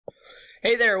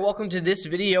Hey there, welcome to this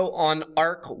video on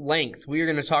arc length. We are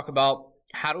going to talk about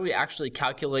how do we actually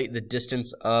calculate the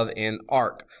distance of an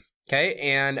arc. Okay,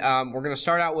 and we're going to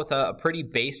start out with a pretty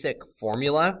basic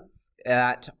formula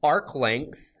at arc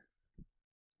length,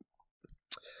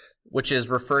 which is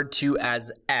referred to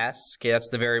as S. Okay, that's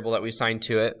the variable that we assign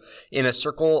to it, in a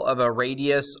circle of a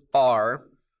radius r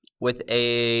with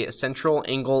a central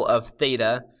angle of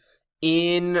theta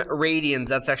in radians.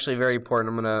 That's actually very important.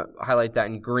 I'm going to highlight that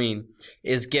in green.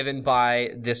 Is given by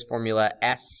this formula,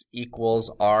 S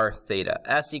equals r theta.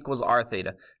 S equals r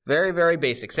theta. Very, very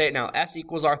basic. Say it now. S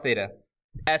equals r theta.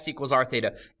 S equals r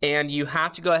theta. And you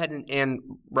have to go ahead and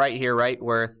right here, right,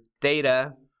 where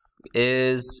theta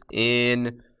is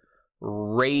in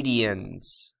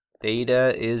radians.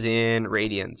 Theta is in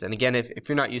radians. And again, if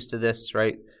you're not used to this,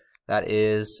 right, that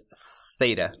is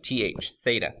theta. TH.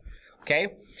 Theta. Okay,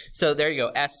 so there you go.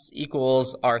 S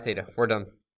equals r theta. We're done.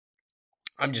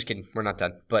 I'm just kidding. We're not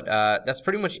done. But that's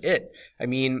pretty much it. I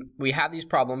mean, we have these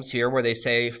problems here where they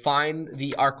say find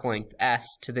the arc length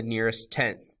S to the nearest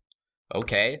tenth.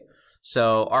 Okay,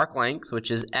 so arc length, which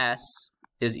is S,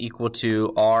 is equal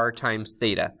to r times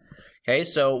theta. Okay,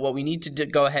 so what we need to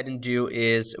go ahead and do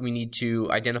is we need to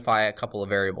identify a couple of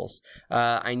variables.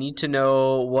 I need to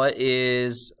know what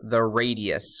is the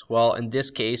radius. Well, in this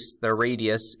case, the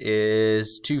radius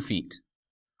is 2 feet.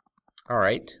 All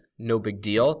right, no big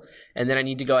deal. And then I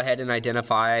need to go ahead and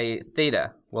identify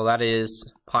theta. Well, that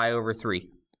is pi over 3.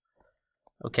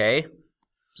 Okay,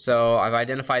 so I've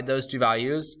identified those two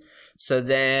values. So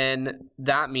then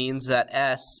that means that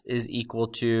S is equal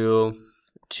to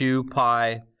 2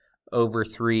 pi over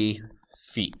 3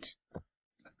 feet.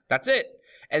 That's it.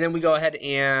 And then we go ahead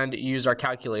and use our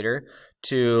calculator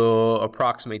to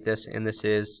approximate this, and this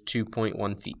is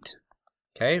 2.1 feet.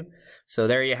 Okay, so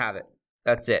there you have it.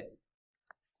 That's it.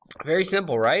 Very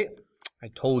simple, right? I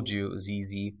told you it was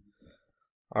easy.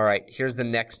 All right, here's the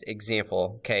next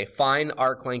example. Okay, find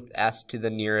arc length S to the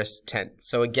nearest tenth.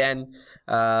 So again,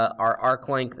 our arc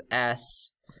length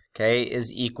S, okay,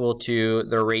 is equal to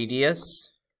the radius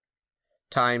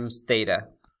times theta.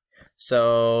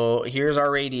 So here's our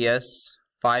radius,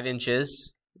 5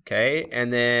 inches, okay,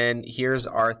 and then here's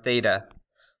our theta.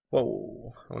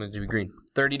 Whoa, I wanted to be green.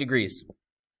 30 degrees.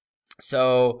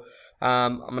 So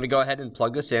I'm going to go ahead and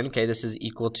plug this in. Okay, this is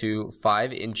equal to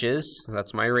 5 inches.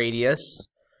 That's my radius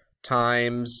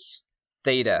times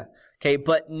theta. Okay,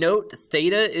 but note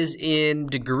theta is in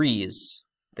degrees.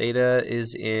 Theta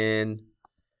is in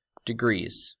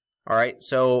degrees. All right,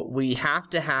 so we have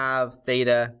to have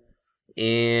theta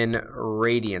in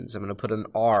radians. I'm going to put an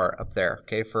R up there,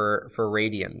 okay, for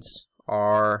radians.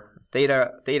 R,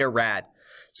 theta rad.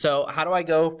 So how do I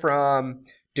go from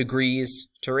degrees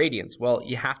to radians? Well,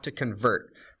 you have to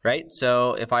convert, right?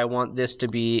 So if I want this to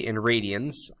be in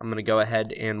radians, I'm going to go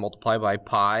ahead and multiply by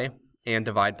pi and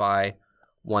divide by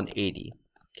 180.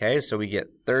 Okay, so we get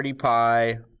 30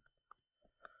 pi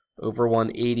over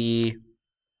 180,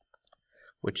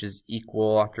 which is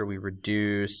equal, after we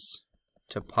reduce,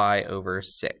 to pi over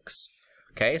 6.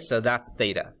 Okay, so that's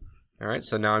theta. All right,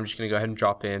 so now I'm just going to go ahead and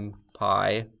drop in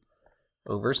pi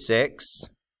over 6.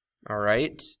 All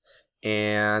right,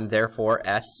 and therefore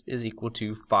S is equal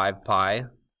to 5 pi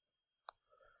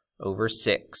over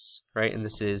 6, right? And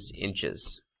this is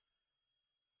inches.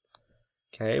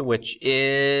 Okay, which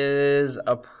is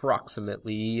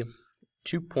approximately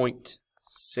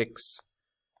 2.6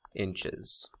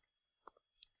 inches.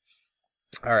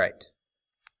 All right.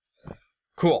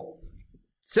 Cool.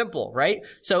 Simple, right?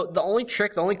 So the only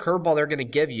trick, the only curveball they're going to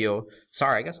give you,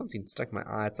 sorry, I got something stuck in my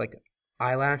eye. It's like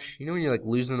eyelash. You know when you're like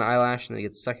losing an eyelash and it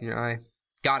gets stuck in your eye?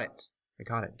 Got it. I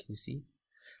got it. Can you see?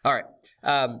 All right.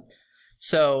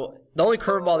 So the only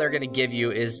curveball they're going to give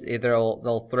you is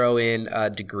they'll throw in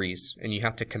degrees, and you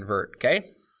have to convert, okay?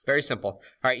 Very simple.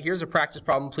 All right, here's a practice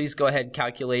problem. Please go ahead and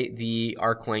calculate the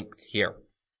arc length here.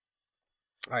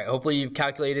 All right, hopefully you've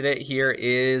calculated it. Here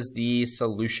is the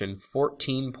solution,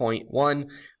 14.1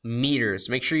 meters.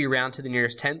 Make sure you round to the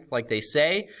nearest tenth, like they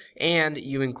say, and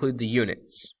you include the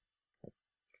units.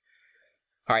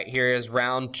 All right, here is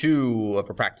round 2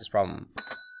 of a practice problem.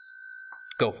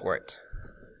 Go for it.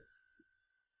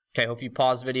 Okay, hope you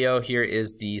pause the video. Here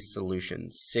is the solution,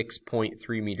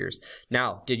 6.3 meters.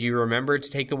 Now, did you remember to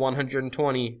take the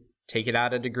 120, take it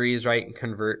out of degrees, right, and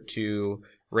convert to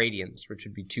radians, which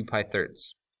would be 2 pi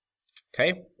thirds.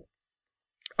 Okay?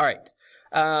 All right.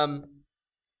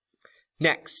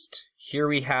 Next, here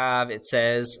we have, it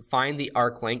says, find the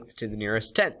arc length to the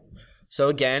nearest tenth. So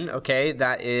again, okay,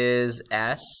 that is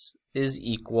S is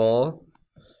equal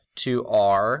to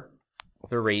R,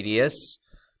 the radius,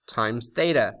 times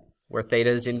theta, where theta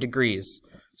is in degrees.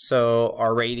 So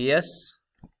our radius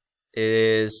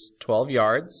is 12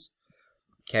 yards.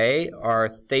 Okay, our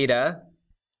theta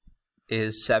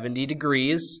is 70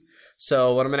 degrees.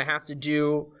 So what I'm going to have to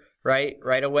do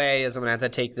right away is I'm going to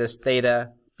have to take this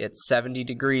theta, it's 70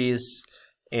 degrees,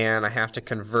 and I have to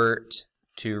convert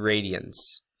to radians.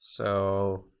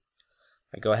 So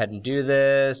I go ahead and do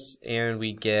this, and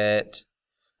we get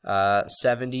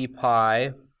 70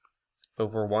 pi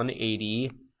over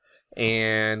 180,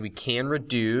 and we can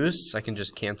reduce. I can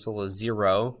just cancel a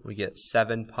 0. We get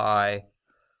 7 pi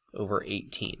over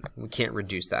 18. We can't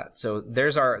reduce that. So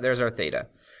there's our theta.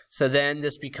 So then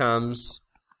this becomes,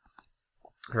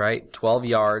 right, 12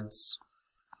 yards,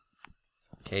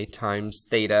 okay, times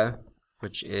theta,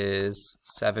 which is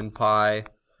 7 pi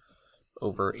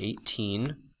over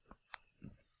 18.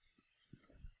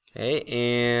 Okay,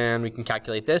 and we can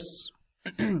calculate this.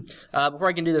 Before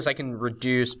I can do this, I can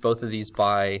reduce both of these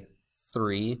by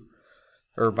 3,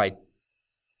 or by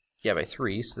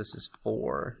 3, so this is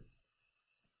 4.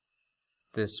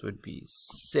 This would be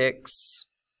 6.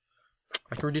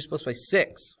 I can reduce both by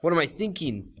 6. What am I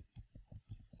thinking?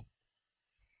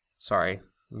 Sorry,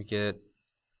 we get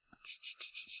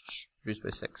reduced by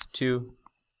 6, 2,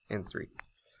 and 3.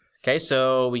 Okay,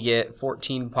 so we get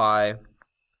 14 pi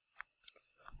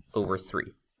over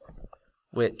 3,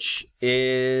 which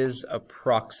is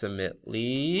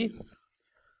approximately,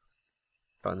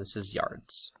 this is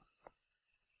yards,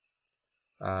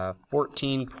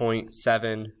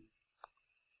 14.7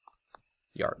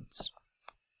 yards.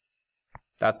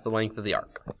 That's the length of the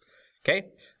arc. Okay,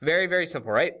 very, very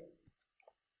simple, right?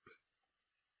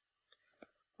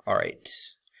 All right.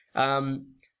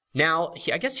 Now,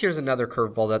 I guess here's another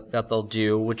curveball that they'll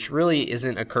do, which really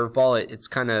isn't a curveball. It's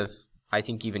kind of, I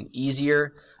think, even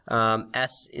easier.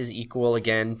 S is equal,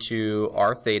 again, to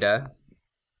r theta.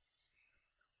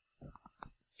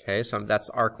 Okay, so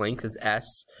that's arc length is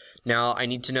S. Now, I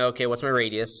need to know, okay, what's my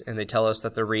radius? And they tell us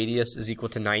that the radius is equal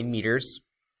to 9 meters.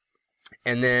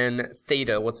 And then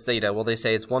theta, what's theta? Well, they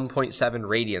say it's 1.7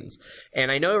 radians.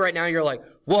 And I know right now you're like,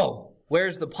 whoa,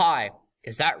 where's the pi?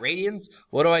 Is that radians?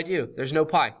 What do I do? There's no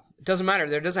pi. It doesn't matter.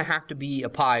 There doesn't have to be a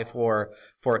pi for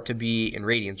it to be in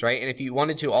radians, right? And if you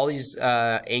wanted to, all these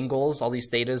angles, all these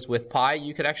thetas with pi,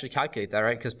 you could actually calculate that,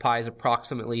 right? Because pi is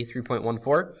approximately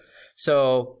 3.14.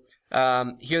 So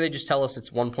here they just tell us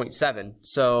it's 1.7.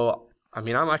 So, I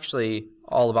mean, I'm actually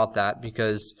all about that,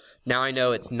 because now I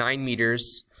know it's 9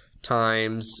 meters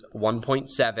times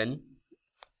 1.7.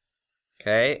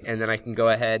 Okay, and then I can go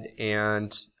ahead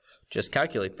and just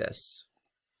calculate this.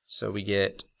 So we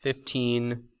get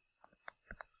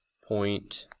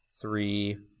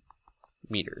 15.3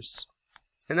 meters.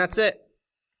 And that's it.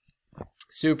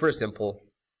 Super simple.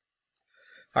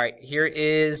 All right, here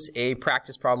is a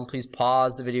practice problem. Please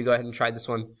pause the video, go ahead and try this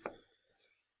one.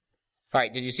 All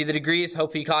right, did you see the degrees?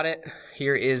 Hope you caught it.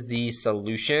 Here is the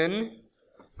solution.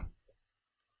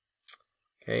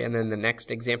 Okay, and then the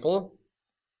next example.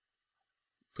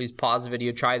 Please pause the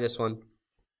video, try this one.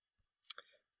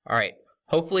 All right,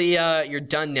 hopefully you're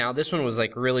done now. This one was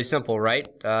like really simple, right?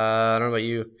 I don't know about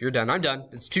you, if you're done. I'm done.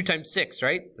 It's 2 times 6,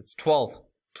 right? It's 12.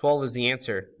 12 is the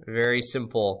answer. Very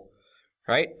simple,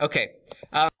 right? Okay.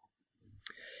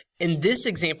 In this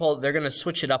example, they're going to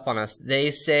switch it up on us. They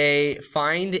say,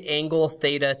 find angle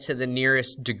theta to the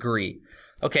nearest degree.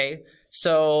 Okay,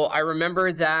 so I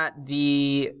remember that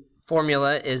the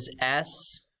formula is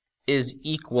S is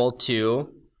equal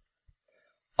to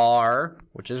R,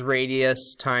 which is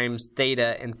radius, times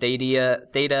theta, and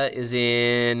theta is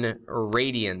in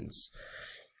radians.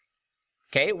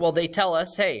 Okay, well, they tell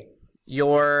us, hey,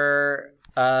 your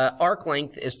arc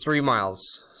length is 3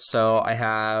 miles. So I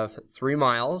have 3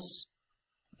 miles,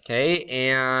 okay,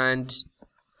 and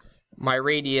my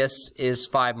radius is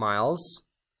 5 miles,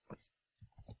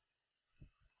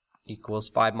 equals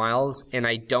 5 miles, and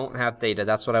I don't have theta.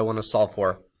 That's what I want to solve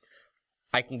for.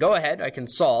 I can go ahead, I can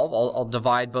solve. I'll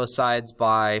divide both sides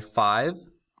by 5.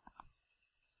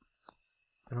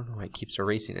 I don't know why it keeps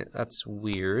erasing it. That's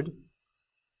weird. Do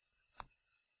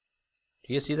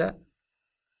you guys see that?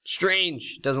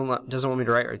 Strange. Doesn't want me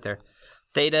to write right there.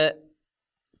 Theta.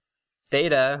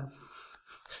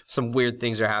 Some weird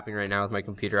things are happening right now with my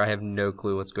computer. I have no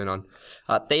clue what's going on.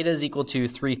 Theta is equal to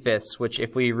 3/5, which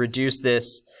if we reduce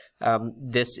this,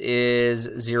 this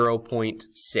is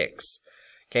 0.6.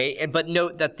 Okay, but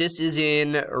note that this is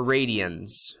in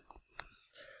radians.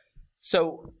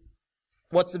 So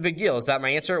what's the big deal? Is that my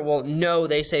answer? Well, no,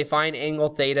 they say find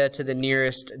angle theta to the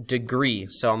nearest degree.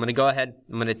 So I'm going to go ahead,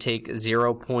 I'm going to take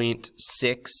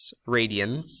 0.6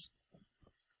 radians.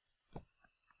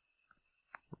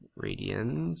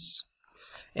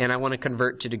 and I want to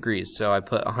convert to degrees. So I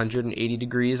put 180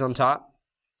 degrees on top,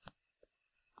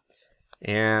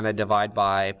 and I divide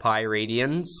by pi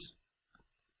radians.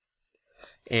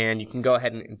 And you can go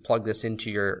ahead and plug this into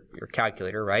your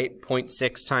calculator, right?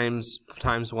 0.6 times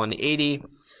 180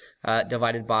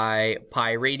 divided by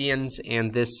pi radians,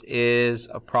 and this is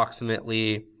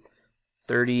approximately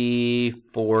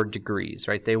 34 degrees,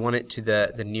 right? They want it to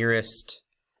the nearest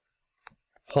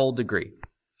whole degree.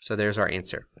 So there's our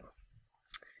answer.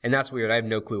 And that's weird. I have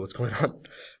no clue what's going on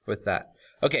with that.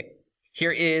 Okay,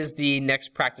 here is the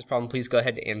next practice problem. Please go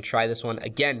ahead and try this one.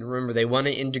 Again, remember, they want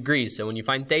it in degrees. So when you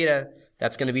find theta,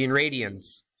 that's going to be in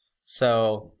radians.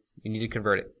 So you need to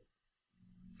convert it.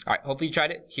 All right, hopefully you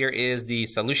tried it. Here is the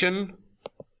solution.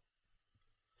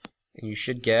 And you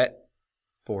should get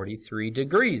 43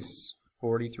 degrees.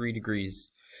 43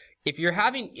 degrees. If you're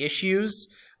having issues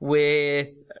with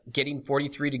getting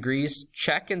 43 degrees,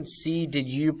 check and see, did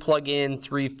you plug in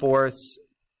 3/4?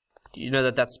 You know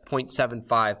that's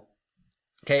 0.75.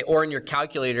 Okay, or in your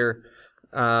calculator,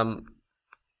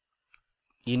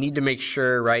 you need to make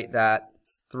sure, right, that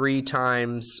 3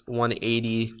 times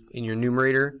 180 in your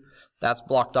numerator, that's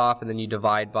blocked off, and then you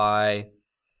divide by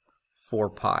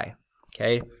 4 pi,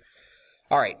 okay?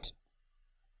 All right.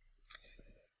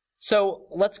 So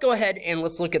let's go ahead and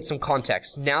let's look at some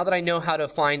context. Now that I know how to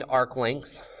find arc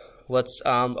length, let's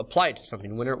apply it to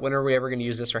something. When are we ever going to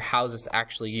use this, or how is this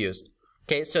actually used?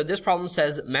 Okay, so this problem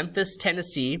says Memphis,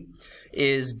 Tennessee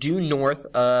is due north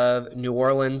of New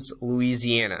Orleans,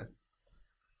 Louisiana.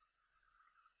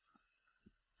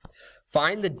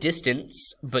 Find the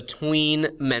distance between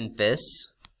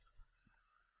Memphis,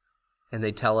 and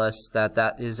they tell us that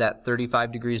that is at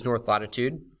 35 degrees north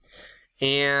latitude,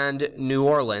 and New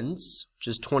Orleans, which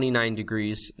is 29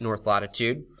 degrees north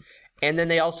latitude. And then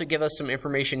they also give us some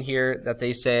information here that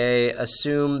they say,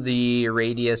 assume the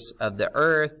radius of the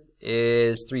Earth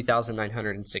is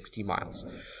 3,960 miles.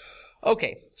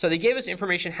 Okay, so they gave us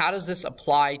information. How does this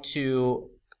apply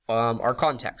to our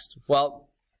context? Well,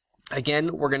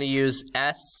 again, we're going to use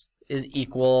S is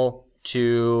equal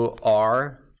to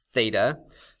R theta.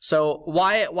 So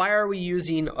why are we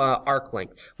using arc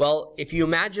length? Well, if you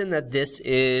imagine that this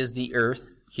is the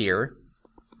Earth here,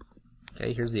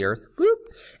 okay, here's the Earth, whoop,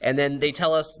 and then they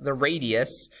tell us the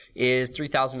radius is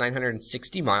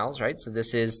 3,960 miles, right? So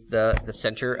this is the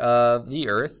center of the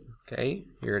Earth, okay,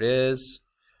 here it is,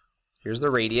 here's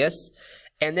the radius,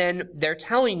 and then they're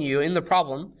telling you in the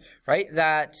problem, right,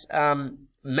 that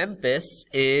Memphis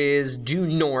is due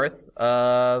north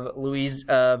of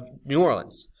New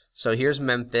Orleans. So here's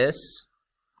Memphis.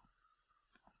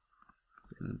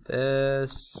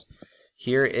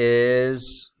 Here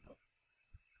is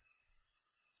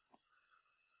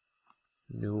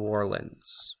New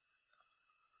Orleans.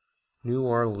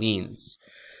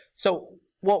 So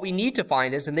what we need to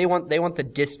find is, and they want the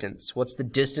distance. What's the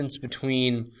distance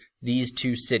between these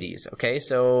two cities? Okay,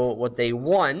 so what they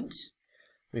want,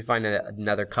 let me find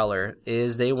another color,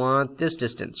 is they want this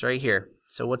distance right here.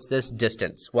 So what's this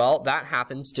distance? Well, that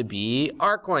happens to be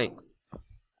arc length.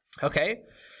 Okay,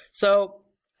 so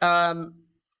I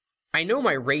know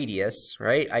my radius,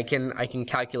 right? I can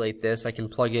calculate this. I can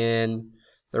plug in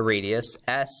the radius.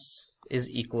 S is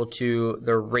equal to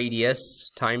the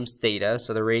radius times theta.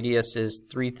 So the radius is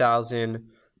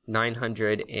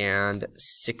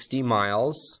 3,960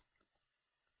 miles.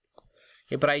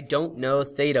 Okay, but I don't know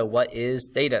theta. What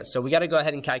is theta? So we got to go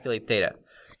ahead and calculate theta.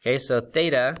 Okay, so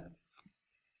theta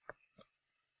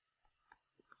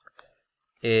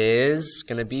is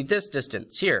going to be this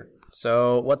distance here.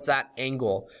 So what's that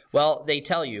angle? Well, they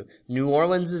tell you New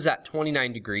Orleans is at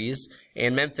 29 degrees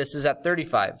and Memphis is at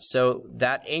 35. So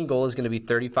that angle is going to be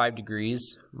 35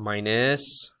 degrees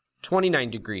minus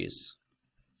 29 degrees.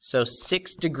 So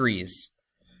 6 degrees.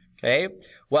 Okay,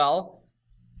 well,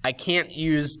 I can't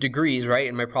use degrees, right,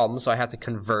 in my problem, so I have to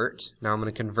convert. Now I'm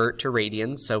going to convert to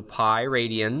radians. So pi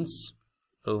radians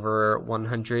over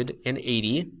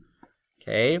 180.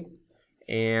 Okay.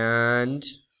 And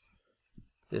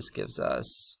this gives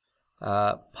us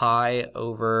pi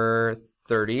over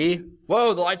 30.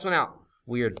 Whoa, the lights went out.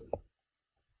 Weird.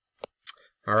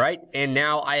 All right, and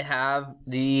now I have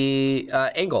the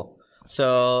angle.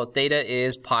 So theta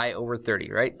is pi over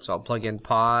 30, right? So I'll plug in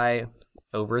pi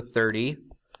over 30.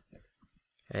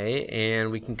 Okay, and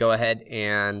we can go ahead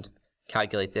and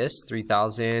calculate this.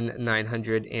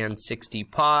 3,960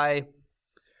 pi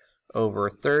over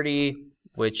 30.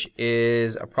 Which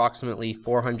is approximately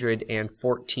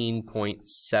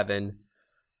 414.7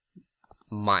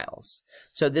 miles.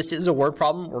 So this is a word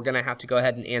problem. We're going to have to go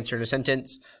ahead and answer in a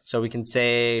sentence. So we can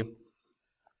say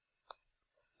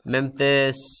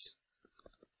Memphis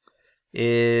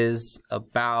is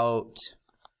about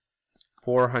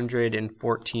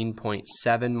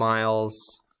 414.7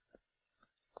 miles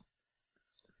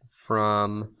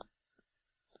from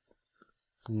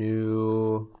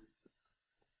New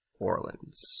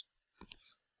Orleans.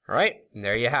 All right, and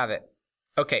there you have it.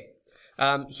 Okay,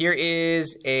 here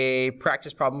is a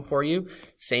practice problem for you.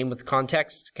 Same with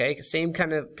context, okay? Same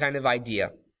kind of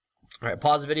idea. All right,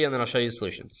 pause the video and then I'll show you the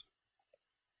solutions.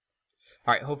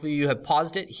 All right, hopefully you have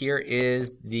paused it. Here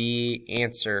is the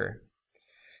answer.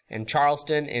 And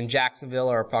Charleston and Jacksonville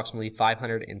are approximately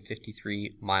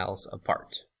 553 miles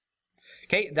apart.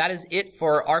 Okay, that is it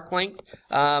for arc length.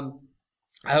 I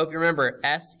hope you remember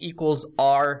S equals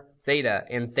R theta,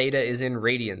 and theta is in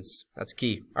radians. That's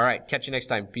key. All right, catch you next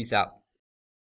time. Peace out.